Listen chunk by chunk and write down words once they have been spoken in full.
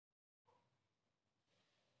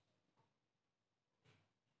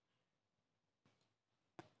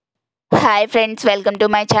Hi friends, welcome to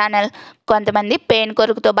my channel. కొంతమంది pain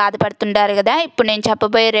కొరుకుతో బాధపడుతుంటారు కదా. ఇప్పుడు నేను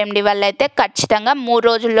చెప్పబోయే రెమెడీ వల్ల అయితే ఖచ్చితంగా 3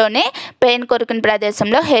 రోజుల్లోనే పెయిన్ కొరుకుని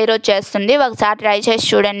ప్రదేశంలో హెయిర్ వచ్చేస్తుంది. ఒకసారి ట్రై చేసి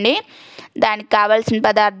చూడండి. దానికి కావాల్సిన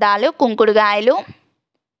పదార్థాలు: కుంకుడుకాయలు,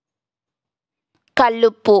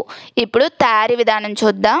 కల్లుప్పు. ఇప్పుడు తయారీ విధానం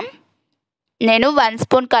చూద్దాం. నేను 1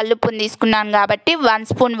 స్పూన్ కల్లుప్పుని తీసుకున్నాను కాబట్టి 1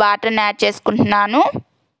 స్పూన్ వాటర్ని యాడ్ చేసుకుంటున్నాను.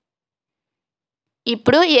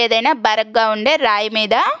 ఇప్పుడు ఏదైనా బరగ్గా ఉండే రాయి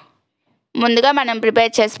మీద ముందుగా మనం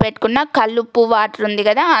ప్రిపేర్ చేసి పెట్టుకున్న కల్లుప్పు వాటర్ ఉంది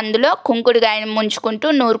కదా, అందులో కుంకుడుకాయని ముంచుకుంటూ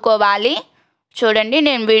నూరుకోవాలి. చూడండి,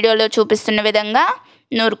 నేను వీడియోలో చూపిస్తున్న విధంగా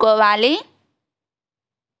నూరుకోవాలి.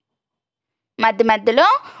 మధ్య మధ్యలో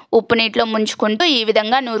ఉప్పు నీటిలో ముంచుకుంటూ ఈ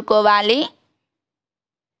విధంగా నూరుకోవాలి.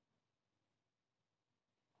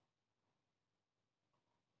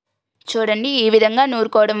 చూడండి, ఈ విధంగా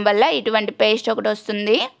నూరుకోవడం వల్ల ఇటువంటి పేస్ట్ ఒకటి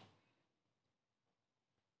వస్తుంది.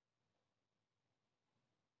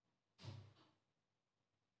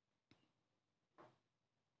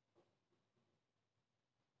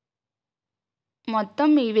 మొత్తం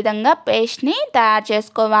ఈ విధంగా పేస్ట్ని తయారు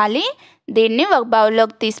చేసుకోవాలి. దీన్ని ఒక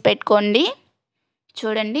బౌల్లోకి తీసి పెట్టుకోండి.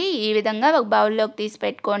 చూడండి, ఈ విధంగా ఒక బౌల్లోకి తీసి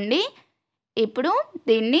పెట్టుకోండి. ఇప్పుడు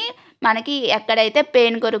దీన్ని మనకి ఎక్కడైతే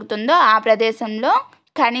పెయిన్ కొరుకుతుందో ఆ ప్రదేశంలో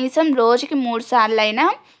కనీసం రోజుకి 3 సార్లు అయినా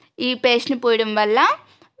ఈ పేస్ట్ని పూయడం వల్ల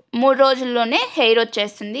 3 రోజుల్లోనే హెయిర్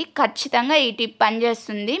వచ్చేస్తుంది. ఖచ్చితంగా ఈ టిప్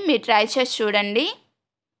పనిచేస్తుంది. మీరు ట్రై చేసి చూడండి.